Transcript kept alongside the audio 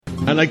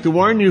I'd like to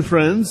warn you,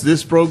 friends,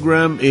 this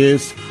program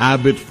is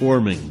habit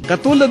forming.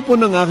 Katulad po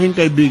ng aking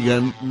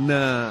kaibigan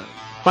na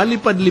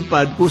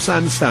palipad-lipad kung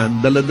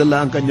saan-saan,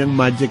 dala-dala ang kanyang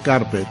magic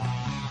carpet.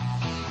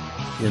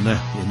 Yan na.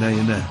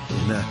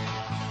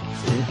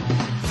 See?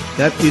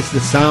 That is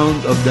the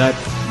sound of that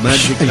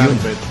magic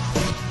carpet.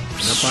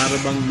 Na para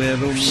bang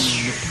merong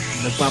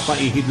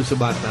nagpapaihi doon sa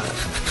bata.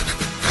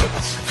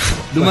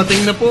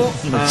 Dumating na po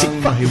ang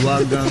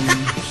mahiwagang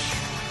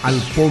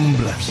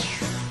alfombra.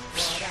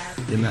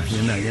 Yan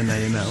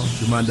na. Oh.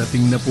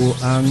 Dumadating na po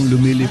ang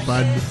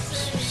lumilipad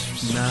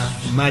na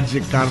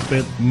magic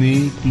carpet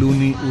ni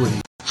Clooney Uy.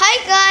 Hi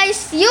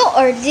guys! You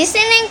are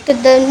listening to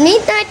the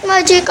Midnight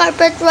Magic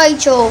Carpet Ride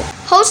Show,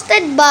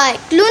 hosted by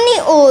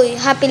Clooney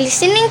Uy. Happy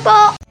listening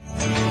po!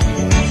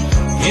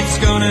 It's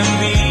gonna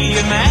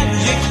be a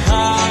magic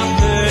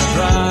carpet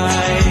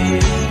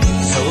ride.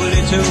 So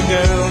little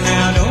girl,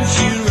 now don't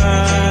you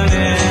run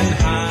and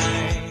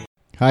hide.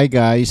 Hi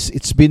guys,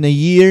 it's been a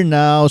year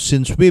now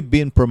since we've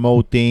been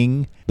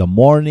promoting the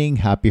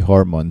Morning Happy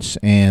Hormones,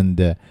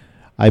 and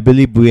I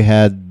believe we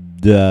had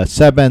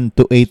 7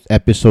 to 8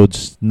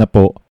 episodes na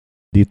po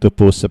dito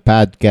po sa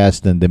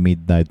podcast ng the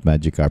Midnight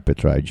Magic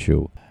Carpet Ride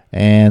Show.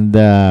 And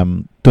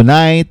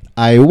tonight,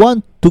 I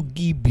want to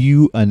give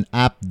you an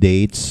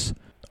updates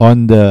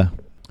on the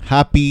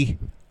Happy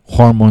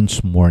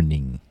Hormones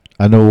Morning.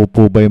 Ano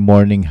po ba yung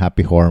Morning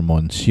Happy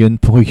Hormones?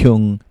 Yun po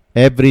yung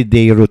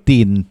everyday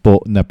routine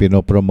po na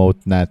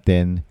pinopromote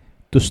natin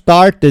to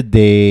start the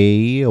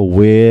day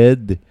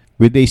with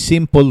a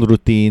simple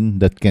routine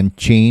that can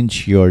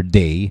change your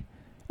day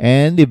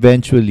and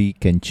eventually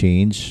can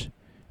change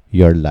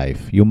your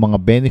life. Yung mga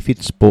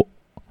benefits po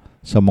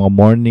sa mga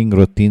morning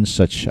routines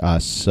such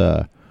as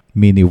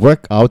mini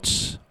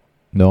workouts,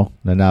 no,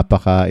 na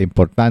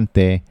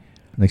napaka-importante.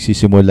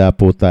 Nagsisimula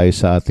po tayo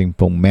sa ating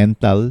pong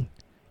mental,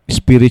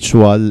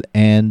 spiritual,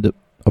 and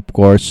of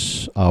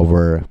course,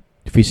 our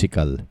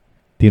physical.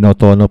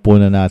 Tinotono po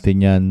na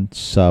natin yan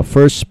sa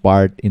first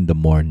part in the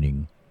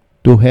morning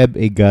to have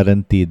a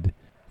guaranteed,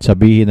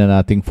 sabihin na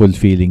nating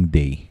fulfilling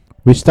day.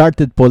 We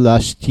started po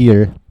last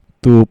year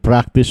to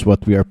practice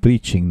what we are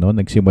preaching. No?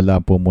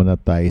 Nagsimula po muna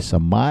tayo sa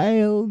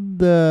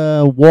mild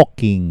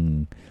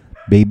walking.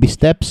 Baby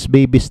steps,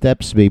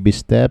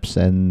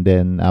 and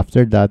then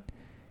after that,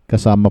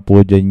 kasama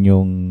po dyan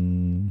yung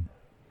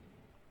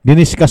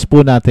diniscuss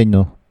po natin,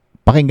 no?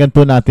 Pakinggan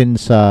po natin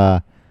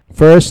sa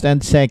first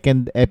and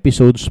second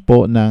episodes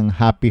po ng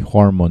Happy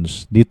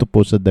Hormones dito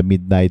po sa The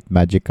Midnight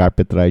Magic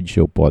Carpet Ride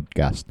Show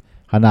podcast.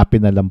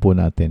 Hanapin na lang po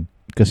natin.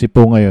 Kasi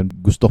po ngayon,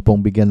 gusto pong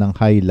bigyan ng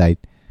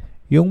highlight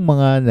yung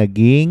mga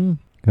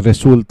naging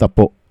resulta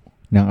po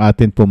ng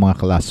atin po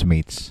mga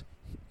classmates.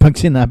 Pag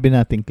sinabi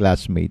natin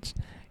classmates,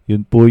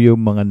 yun po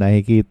yung mga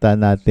nakikita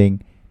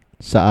natin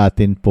sa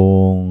atin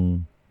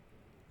pong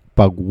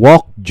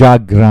pag-walk,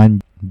 jog,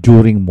 run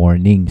during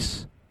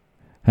mornings.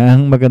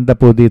 Ang maganda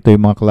po dito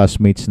yung mga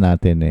classmates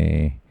natin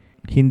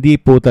hindi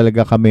po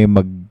talaga kami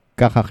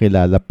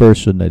magkakakilala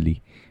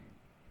personally.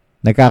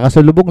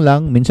 Nagkakasalubong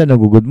lang, minsan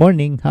nag-good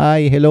morning,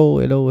 hi,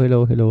 hello.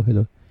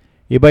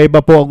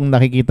 Iba-iba po ang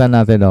nakikita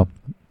natin, no?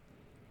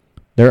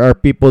 There are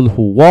people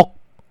who walk,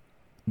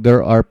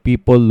 there are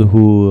people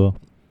who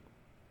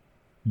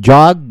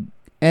jog,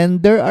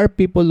 and there are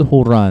people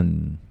who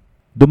run.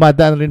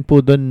 Dumadaan rin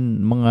po doon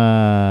mga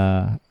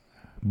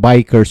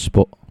bikers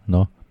po,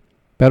 no?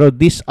 Pero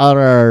these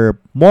are our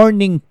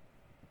morning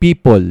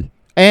people.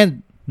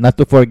 And not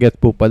to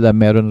forget po pala,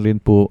 meron rin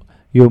po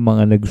yung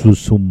mga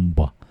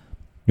nagsusumba.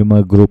 Yung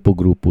mga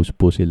grupo-grupo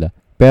po sila.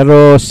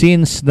 Pero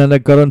since na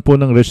nagkaroon po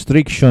ng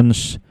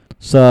restrictions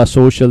sa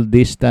social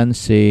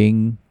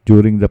distancing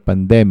during the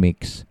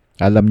pandemics,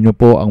 alam nyo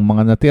po ang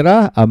mga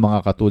natira, ang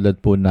mga katulad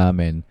po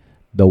namin.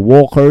 The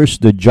walkers,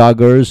 the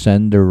joggers,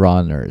 and the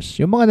runners.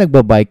 Yung mga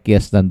nagbabike,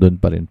 yes, nandun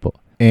pa rin po.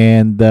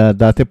 And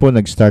dati po,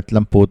 nag-start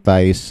lang po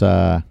tayo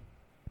sa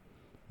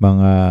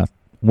mga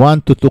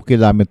 1 to 2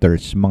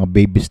 kilometers, mga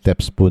baby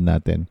steps po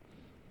natin.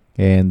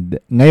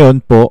 And ngayon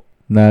po,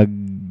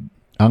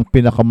 ang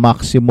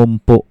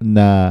pinaka-maximum po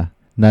na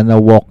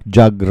walk,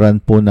 jog,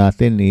 run po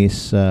natin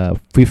is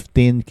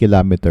 15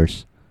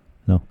 kilometers.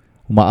 No?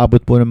 Umaabot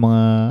po ng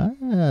mga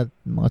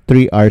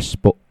 3 hours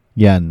po.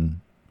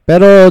 Yan.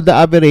 Pero the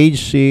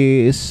average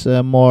is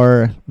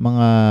more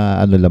mga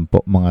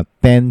mga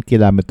 10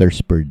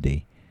 kilometers per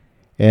day.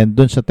 And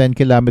dun sa 10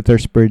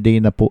 kilometers per day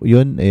na po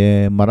yun,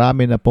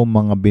 marami na pong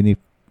mga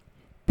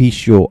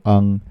benepisyo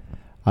ang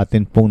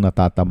atin pong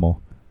natatamo.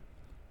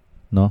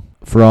 No?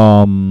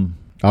 From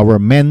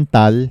our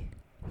mental,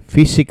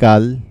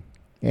 physical,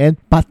 and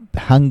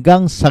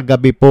hanggang sa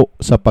gabi po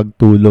sa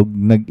pagtulog,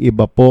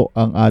 nag-iba po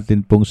ang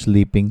atin pong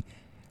sleeping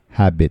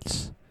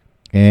habits.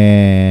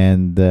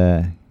 And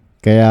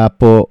kaya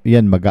po,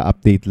 yan,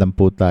 mag-a-update lang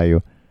po tayo.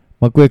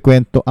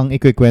 Ang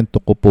ikikwento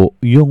ko po,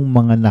 yung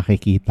mga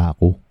nakikita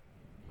ko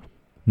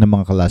ng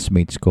mga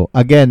classmates ko.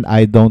 Again,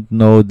 I don't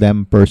know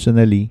them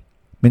personally.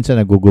 Minsan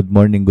nag-good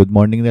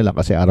morning nila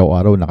kasi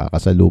araw-araw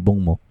nakakasalubong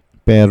mo.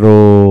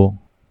 Pero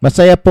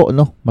masaya po,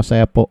 no?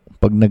 Masaya po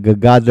pag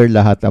nag-gather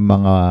lahat ang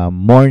mga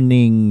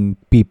morning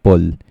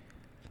people,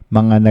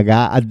 mga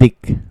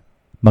nag-a-addict,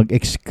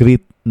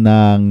 mag-excrete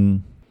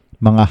ng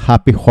mga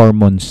happy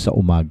hormones sa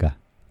umaga.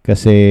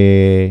 Kasi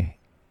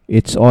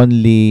it's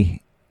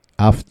only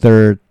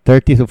after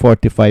 30 to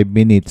 45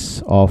 minutes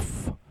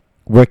of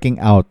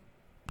working out,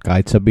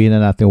 kahit sabihin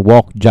na natin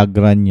walk, jog,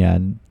 run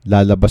yan,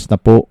 lalabas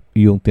na po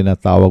yung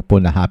tinatawag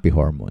po na happy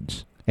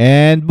hormones.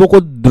 And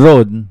bukod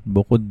doon,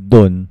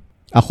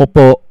 ako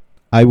po,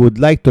 I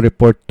would like to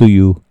report to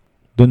you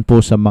doon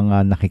po sa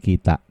mga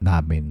nakikita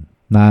namin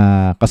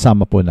na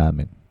kasama po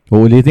namin.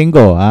 Uulitin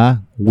ko,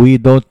 we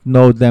don't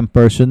know them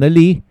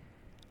personally,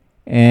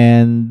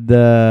 and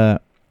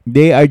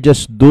they are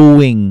just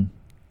doing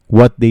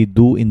what they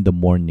do in the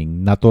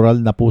morning. Natural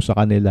na po sa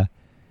kanila.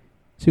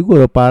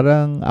 Siguro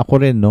parang ako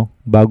rin, no?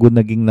 Bago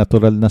naging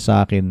natural na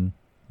sa akin,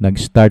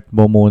 nag-start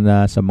mo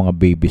muna sa mga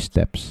baby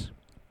steps.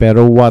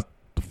 Pero what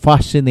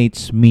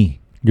fascinates me,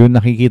 yung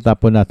nakikita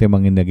po natin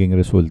mga naging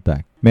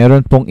resulta.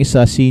 Meron pong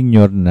isa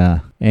senior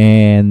na,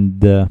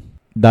 and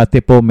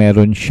dati po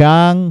meron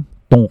siyang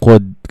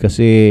tungkod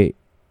kasi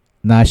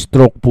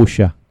na-stroke po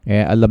siya.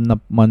 Alam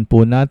naman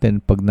po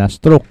natin pag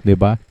na-stroke, 'di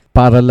ba?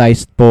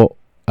 Paralyzed po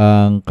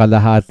ang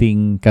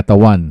kalahating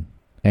katawan.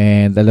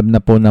 And alam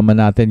na po naman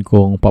natin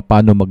kung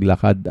paano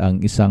maglakad ang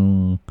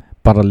isang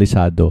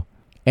paralisado.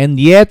 And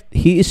yet,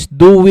 he is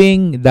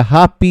doing the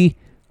happy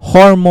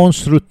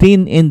hormones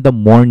routine in the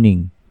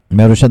morning.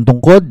 Meron siyang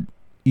tungkod,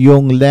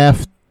 yung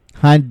left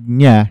hand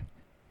niya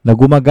na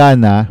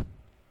gumagana,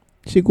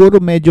 siguro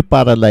medyo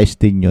paralyzed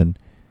din yun.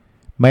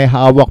 May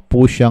hawak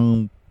po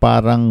siyang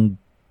parang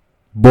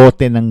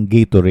bote ng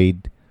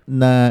Gatorade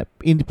na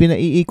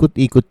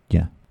pinaiikot-ikot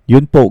niya.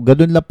 Yun po,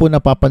 ganun lang po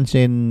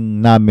napapansin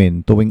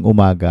namin tuwing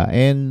umaga.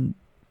 And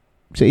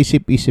sa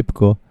isip-isip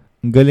ko,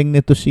 ang galing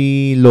nito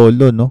si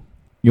Lolo, no?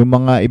 Yung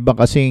mga iba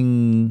kasing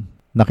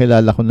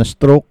nakilala ko na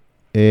stroke,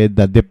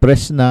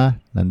 na-depress na,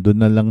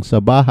 nandun na lang sa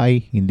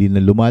bahay, hindi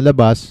na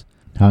lumalabas,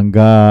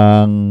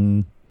 hanggang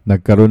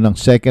nagkaroon ng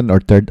second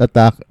or third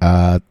attack,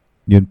 at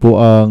yun po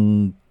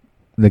ang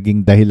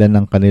naging dahilan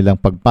ng kanilang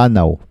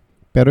pagpanaw.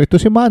 Pero ito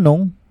si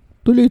Manong,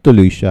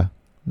 tuloy-tuloy siya.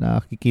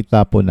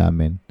 Nakikita po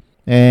namin.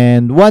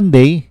 And one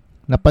day,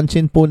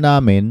 napansin po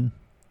namin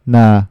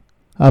na,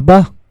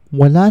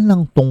 wala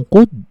nang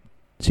tungkod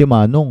si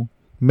Manong.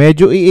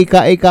 Medyo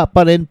iika-ika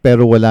pa rin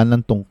pero wala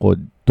nang tungkod.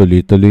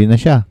 Tuloy-tuloy na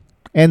siya.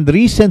 And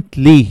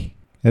recently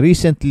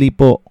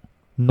po,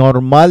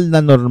 normal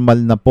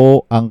na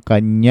po ang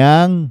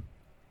kanyang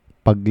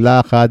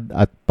paglakad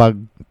at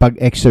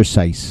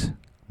pag-exercise.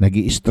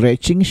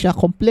 Nag-i-stretching siya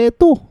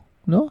kompleto,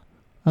 no?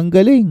 Ang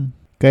galing.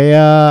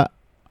 Kaya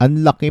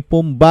ang laki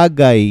pong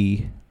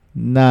bagay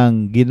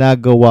ng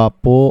ginagawa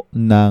po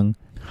ng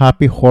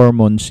happy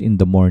hormones in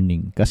the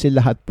morning. Kasi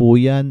lahat po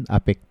yan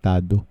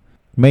apektado.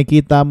 May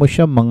kita mo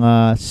siya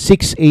mga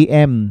 6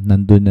 a.m.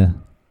 nandun na.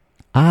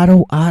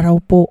 Araw-araw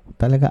po.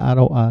 Talaga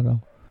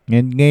araw-araw.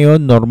 And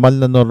ngayon, normal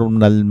na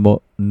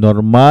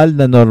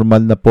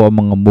po ang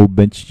mga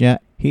movements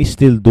niya. He's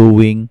still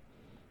doing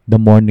the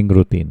morning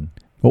routine.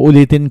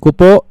 Uulitin ko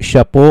po,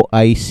 siya po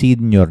ay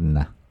senior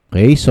na.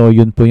 Okay, so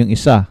yun po yung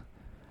isa.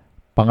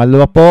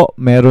 Pangalawa po,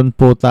 meron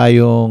po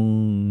tayong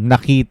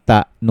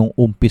nakita nung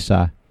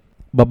umpisa.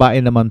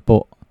 Babae naman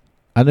po.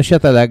 Ano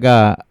siya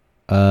talaga,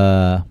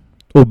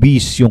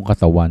 obese yung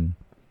katawan.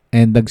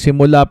 And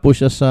nagsimula po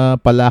siya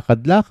sa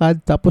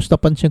palakad-lakad, tapos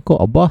napansin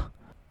ko,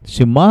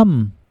 si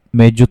ma'am,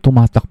 medyo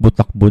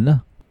tumatakbo-takbo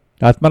na.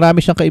 At marami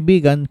siyang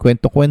kaibigan,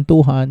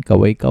 kwento-kwentuhan,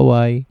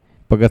 kaway-kaway.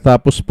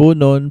 Pagkatapos po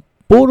nun,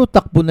 puro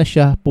takbo na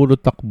siya, puro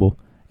takbo.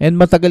 And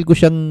matagal ko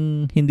siyang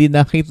hindi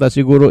nakita.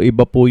 Siguro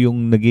iba po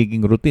yung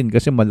nagiging routine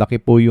kasi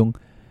malaki po yung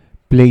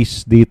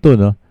place dito,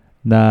 no,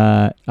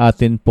 na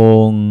atin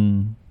pong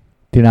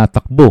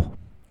tinatakbo.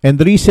 And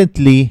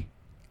recently,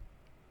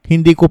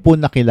 hindi ko po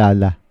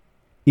nakilala.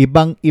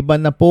 Ibang-iba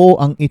na po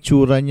ang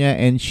itsura niya,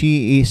 and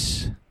she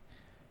is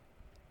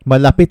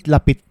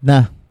malapit-lapit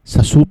na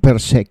sa super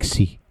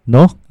sexy,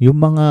 no?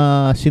 Yung mga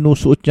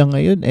sinusuot niya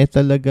ngayon,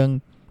 talagang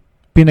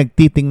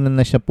pinagtitingnan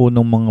na siya po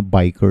ng mga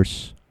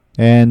bikers.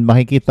 And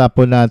makikita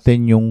po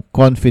natin yung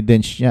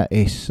confidence niya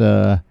is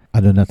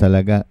na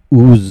talaga,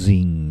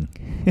 oozing.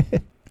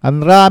 Ang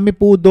rami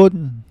po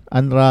doon.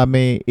 Ang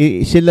rami.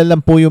 Sila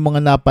lang po yung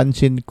mga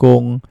napansin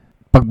kong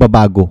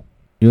pagbabago.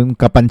 Yung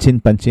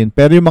kapansin-pansin.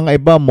 Pero yung mga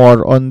iba,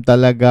 more on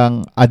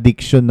talagang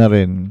addiction na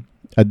rin.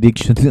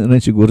 Addiction na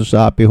rin siguro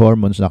sa happy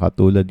hormones na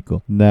katulad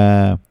ko.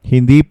 Na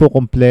hindi po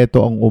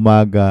kompleto ang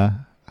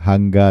umaga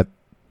hanggat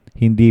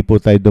hindi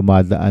po tayo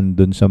dumadaan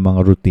dun sa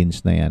mga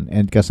routines na yan.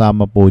 And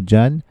kasama po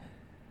dyan,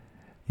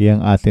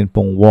 yung atin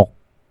pong walk,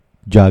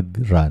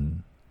 jog,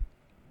 run.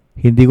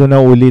 Hindi ko na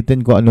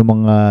ulitin kung ano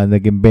mga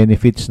naging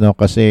benefits, no?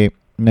 Kasi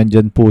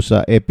nandyan po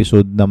sa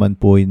episode naman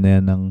po na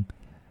ng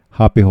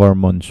Happy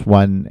Hormones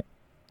 1,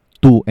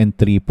 2, and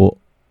 3 po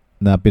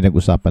na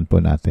pinag-usapan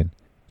po natin.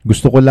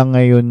 Gusto ko lang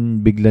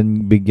ngayon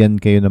bigyan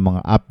kayo ng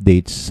mga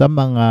updates sa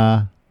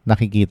mga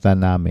nakikita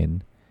namin.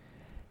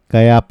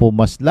 Kaya po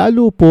mas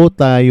lalo po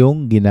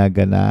tayong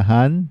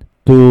ginaganahan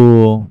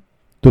to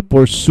to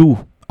pursue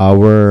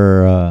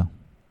our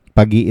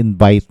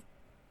pag-i-invite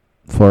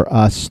for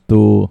us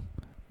to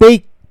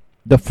take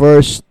the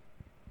first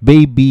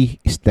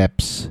baby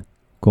steps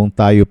kung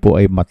tayo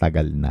po ay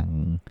matagal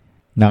nang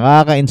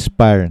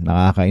nakaka-inspire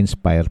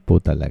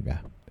po talaga.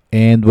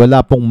 And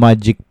wala pong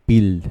magic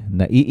pill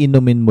na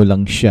iinumin mo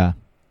lang siya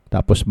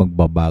tapos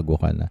magbabago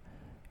ka na.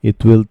 It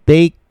will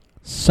take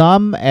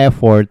some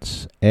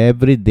efforts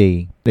every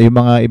day. Yung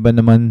mga iba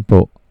naman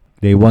po,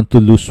 they want to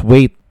lose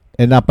weight.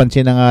 E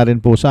napansin na nga rin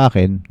po sa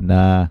akin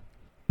na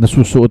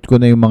nasusuot ko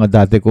na yung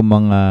mga dati kong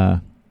mga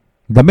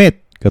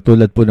damit.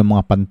 Katulad po ng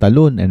mga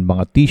pantalon and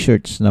mga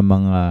t-shirts na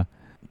mga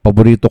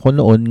paborito ko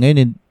noon.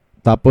 Ngayon,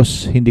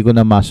 tapos hindi ko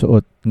na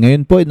masuot.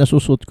 Ngayon po,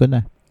 nasusuot ko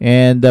na.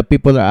 And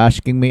people are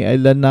asking me,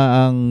 ilan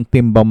na ang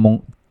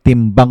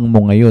timbang mo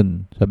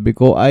ngayon? Sabi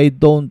ko, I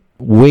don't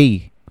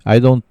weigh.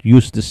 I don't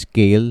use the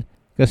scale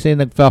kasi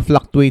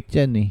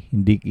nagfa-fluctuate yan eh.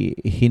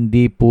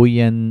 Hindi po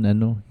yan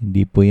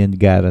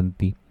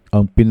guarantee.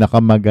 Ang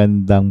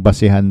pinakamagandang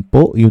basehan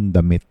po yung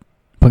damit.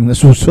 Pag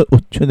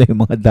nasusuot yun na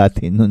yung mga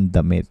dati nung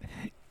damit,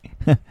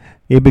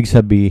 ibig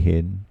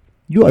sabihin,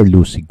 you are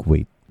losing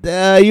weight.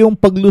 Yung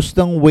pag-lose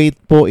ng weight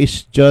po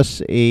is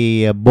just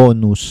a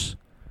bonus.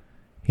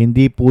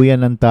 Hindi po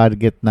yan ang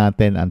target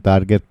natin. Ang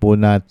target po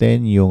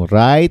natin yung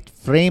right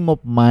frame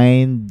of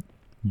mind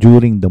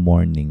during the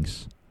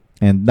mornings.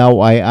 And now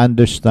I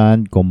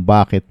understand kung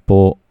bakit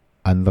po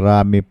ang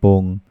rami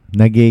pong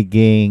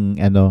nagiging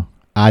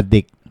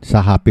addict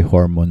sa happy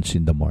hormones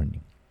in the morning.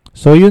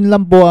 So yun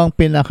lang po ang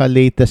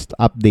pinaka-latest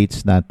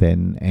updates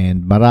natin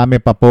and marami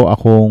pa po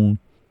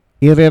akong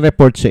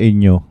i-report sa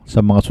inyo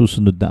sa mga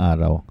susunod na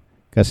araw.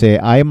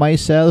 Kasi I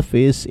myself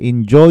is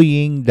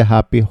enjoying the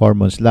happy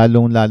hormones,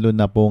 lalong-lalo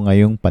na po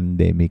ngayong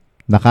pandemic.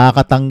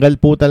 Nakakatanggal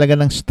po talaga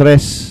ng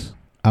stress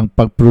ang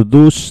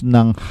pag-produce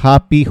ng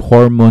happy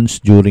hormones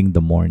during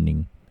the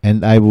morning.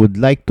 And I would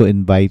like to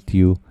invite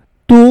you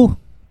to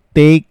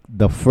take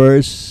the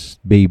first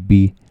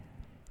baby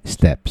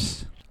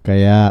steps.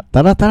 Kaya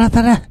tara!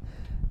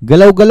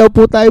 Galaw-galaw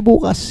po tayo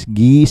bukas.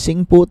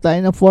 Gising po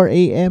tayo ng 4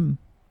 a.m.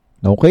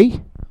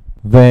 Okay?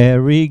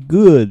 Very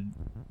good.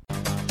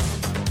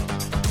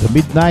 The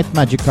Midnight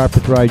Magic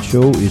Carpet Ride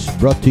Show is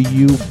brought to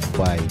you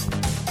by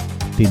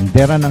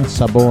Tindera ng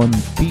Sabon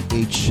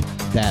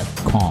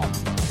PH.com.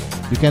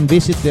 You can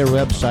visit their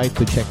website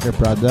to check their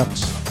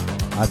products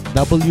at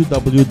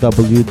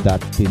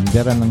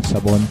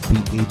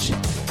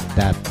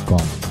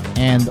www.tinderanangsabonph.com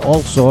and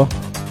also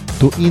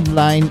to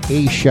Inline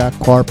Asia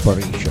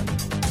Corporation.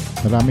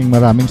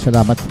 Maraming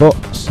salamat po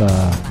sa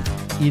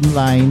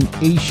Inline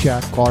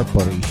Asia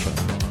Corporation,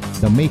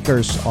 the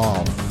makers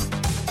of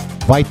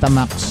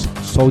Vitamax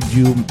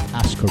Sodium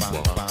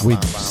Ascorbate with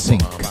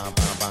zinc.